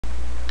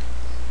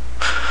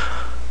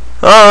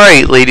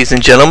Alright, ladies and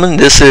gentlemen,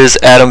 this is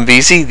Adam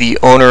Vesey, the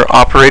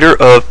owner-operator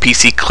of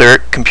PC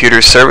Cleric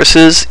Computer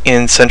Services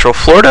in Central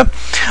Florida.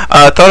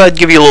 I thought I'd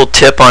give you a little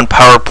tip on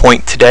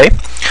PowerPoint today.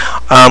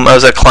 I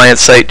was at a client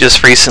site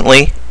just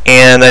recently,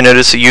 and I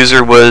noticed a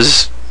user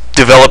was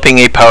developing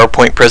a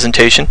PowerPoint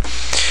presentation,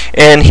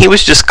 and he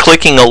was just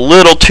clicking a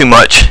little too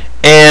much.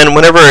 And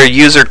whenever a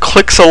user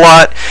clicks a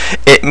lot,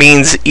 it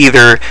means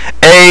either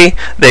A,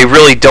 they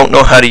really don't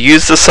know how to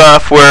use the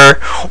software,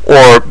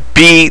 or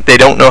B, they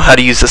don't know how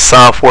to use the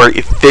software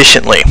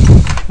efficiently.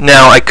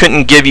 Now, I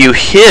couldn't give you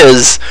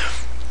his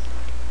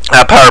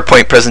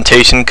PowerPoint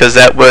presentation because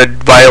that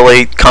would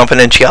violate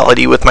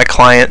confidentiality with my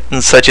client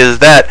and such as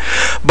that.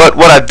 But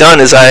what I've done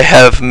is I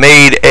have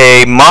made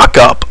a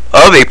mock-up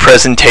of a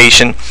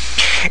presentation,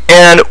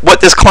 and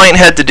what this client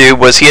had to do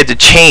was he had to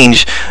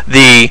change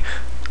the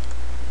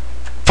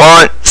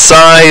font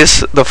size,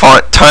 the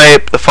font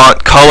type, the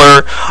font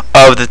color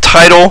of the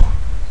title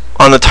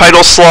on the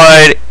title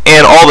slide,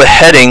 and all the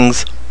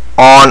headings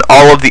on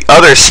all of the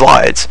other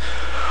slides.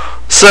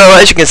 So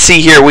as you can see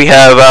here, we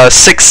have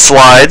 6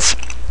 slides.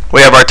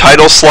 We have our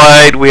title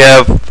slide, we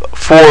have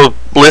 4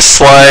 list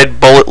slide,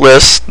 bullet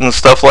lists and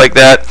stuff like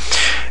that,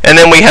 and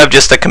then we have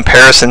just a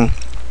comparison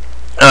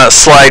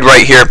slide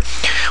right here.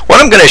 What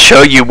I'm going to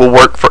show you will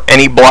work for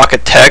any block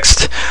of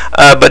text,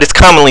 but it's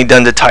commonly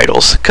done to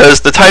titles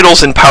because the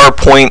titles in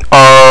PowerPoint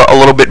are a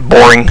little bit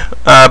boring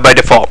by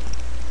default.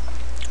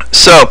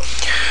 So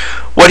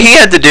what he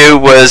had to do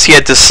was he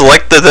had to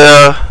select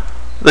the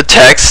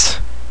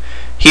text.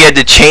 He had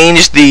to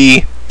change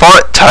the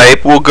font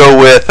type. We'll go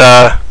with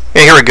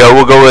here we go.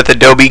 We'll go with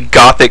Adobe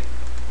Gothic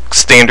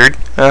Standard.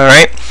 All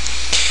right.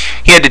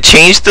 He had to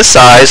change the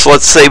size.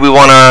 Let's say we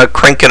want to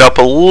crank it up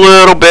a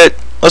little bit.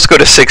 Let's go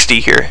to 60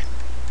 here.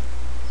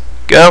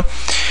 Go.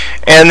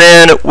 And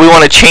then we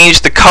want to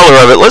change the color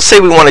of it. Let's say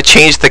we want to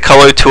change the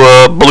color to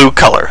a blue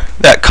color.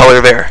 That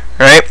color there,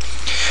 right?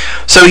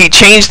 So he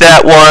changed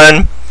that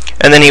one,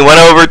 and then he went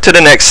over to the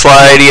next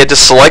slide. He had to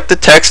select the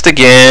text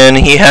again.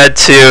 He had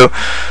to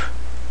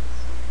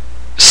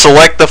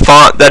select the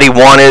font that he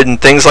wanted and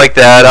things like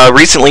that.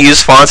 Recently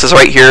used fonts is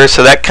right here,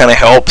 so that kind of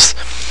helps.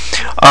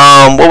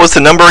 What was the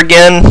number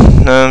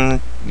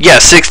again? Yeah,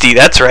 60,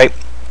 that's right.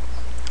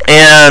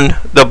 And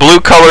the blue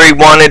color he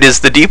wanted is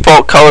the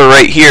default color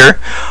right here,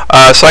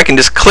 so I can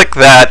just click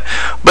that.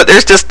 But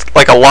there's just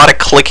like a lot of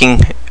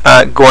clicking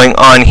going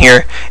on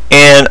here,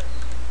 and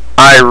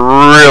I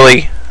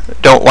really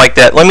don't like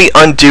that. Let me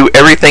undo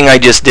everything I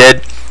just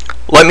did.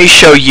 Let me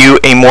show you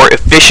a more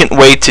efficient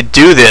way to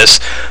do this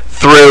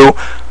through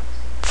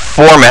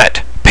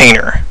Format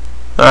Painter.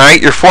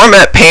 Alright, your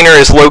Format Painter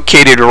is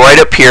located right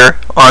up here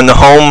on the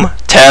Home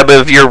tab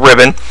of your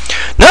ribbon.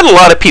 Not a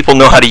lot of people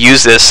know how to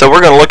use this, so we're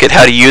going to look at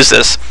how to use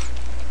this.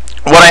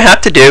 What I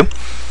have to do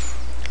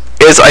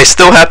is I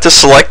still have to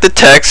select the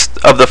text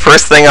of the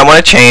first thing I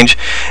want to change,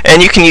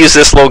 and you can use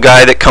this little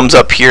guy that comes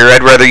up here.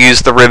 I'd rather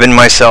use the ribbon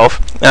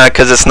myself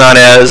because it's not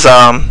as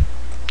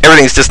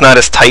everything's just not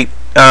as tight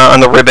on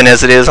the ribbon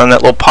as it is on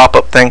that little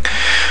pop-up thing.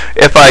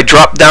 If I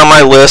drop down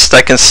my list,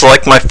 I can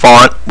select my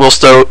font. We're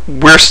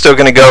still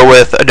going to go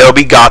with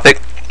Adobe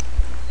Gothic,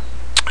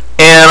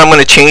 and I'm going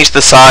to change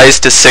the size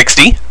to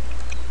 60,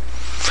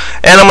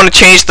 and I'm going to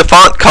change the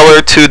font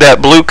color to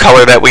that blue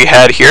color that we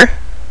had here.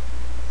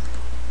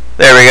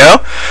 There we go.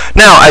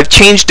 Now I've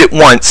changed it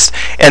once,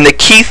 and the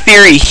key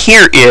theory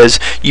here is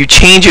you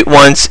change it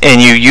once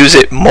and you use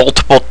it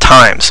multiple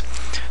times.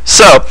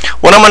 So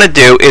what I'm going to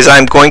do is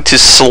I'm going to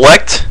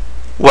select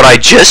what I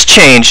just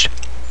changed,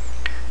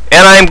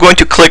 and I'm going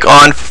to click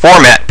on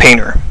Format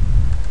Painter.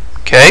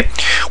 Okay.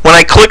 When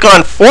I click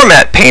on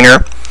Format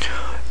Painter,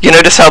 you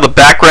notice how the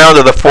background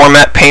of the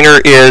Format Painter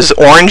is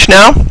orange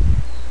now?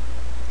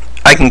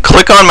 I can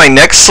click on my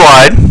next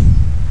slide,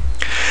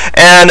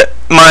 and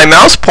my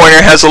mouse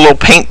pointer has a little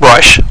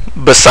paintbrush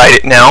beside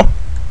it now.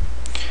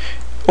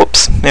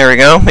 Whoops, there we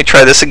go. Let me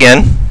try this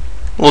again.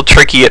 A little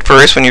tricky at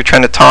first when you're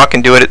trying to talk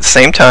and do it at the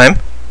same time.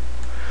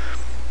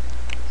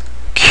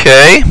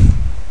 Okay.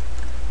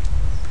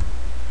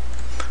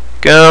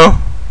 Go.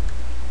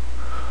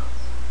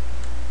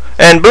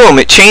 And boom,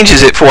 it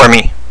changes it for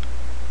me.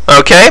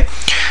 Okay?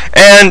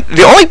 And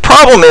the only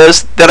problem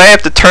is that I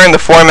have to turn the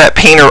Format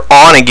Painter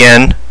on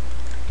again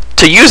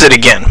to use it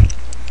again.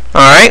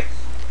 Alright?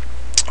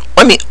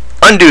 Let me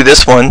undo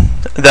this one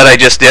that I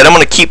just did. I'm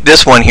going to keep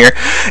this one here.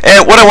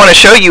 And what I want to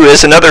show you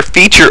is another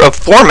feature of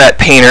Format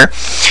Painter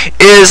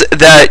is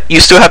that you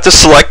still have to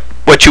select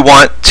what you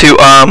want to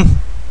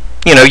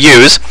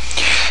use.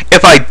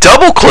 If I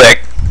double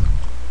click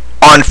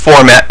on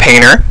Format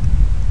Painter,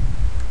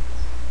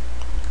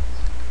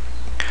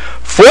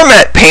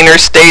 Format Painter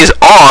stays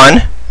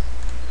on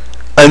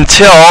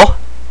until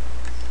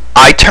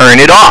I turn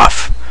it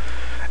off.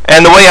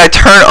 And the way I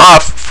turn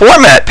off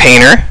Format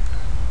Painter,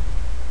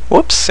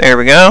 whoops, there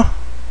we go,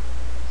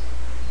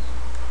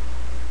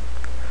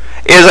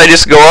 is I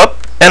just go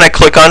up and I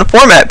click on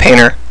Format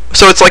Painter.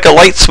 So it's like a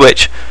light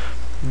switch.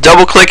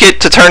 Double click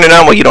it to turn it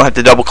on. Well, you don't have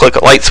to double click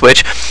a light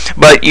switch,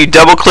 but you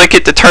double click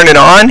it to turn it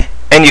on,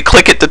 and you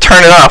click it to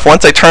turn it off.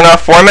 Once I turn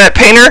off Format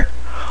Painter,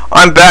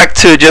 I'm back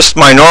to just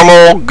my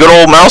normal good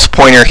old mouse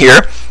pointer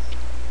here.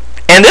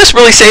 And this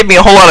really saved me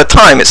a whole lot of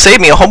time. It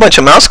saved me a whole bunch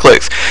of mouse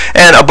clicks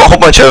and a whole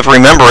bunch of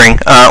remembering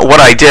what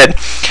I did.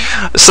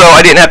 So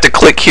I didn't have to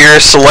click here,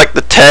 select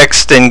the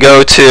text, and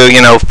go to,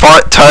 you know,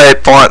 font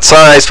type, font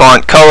size,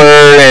 font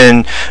color,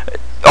 and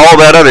all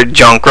that other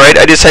junk, right?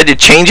 I just had to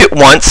change it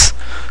once,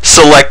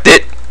 select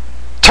it,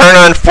 turn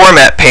on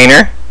Format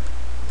Painter,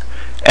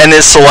 and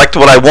then select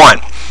what I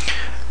want.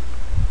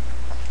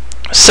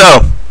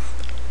 So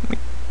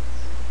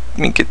let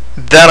me get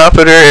that up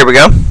there. Here we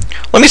go.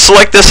 Let me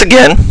select this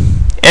again,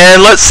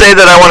 and let's say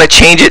that I want to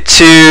change it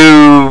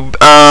to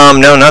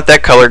no, not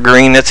that color,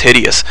 green. That's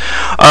hideous.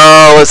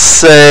 Let's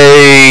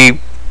say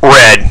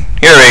red.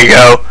 Here we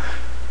go.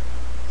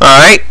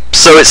 Alright,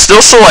 so it's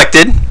still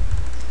selected.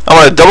 I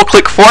want to double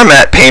click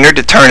Format Painter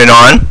to turn it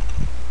on,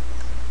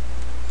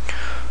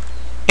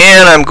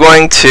 and I'm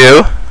going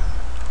to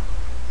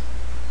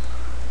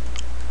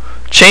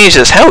change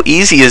this. How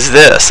easy is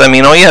this? I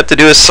mean, all you have to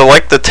do is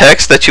select the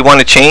text that you want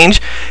to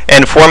change,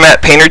 and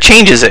Format Painter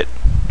changes it.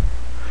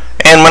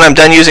 And when I'm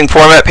done using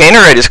Format Painter,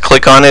 I just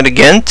click on it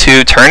again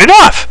to turn it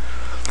off.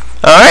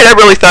 Alright, I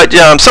really thought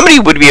somebody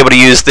would be able to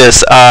use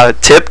this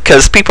tip,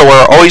 because people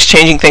are always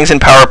changing things in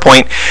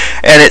PowerPoint,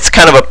 and it's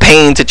kind of a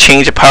pain to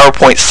change a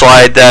PowerPoint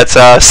slide that's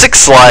 6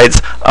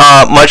 slides,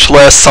 much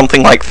less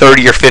something like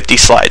 30 or 50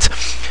 slides.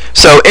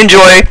 So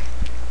enjoy.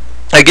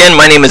 Again,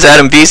 my name is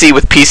Adam Veazey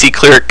with PC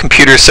Clear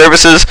Computer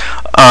Services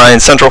in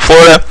Central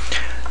Florida.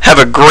 Have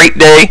a great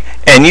day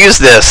and use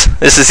this.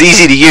 This is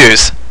easy to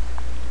use.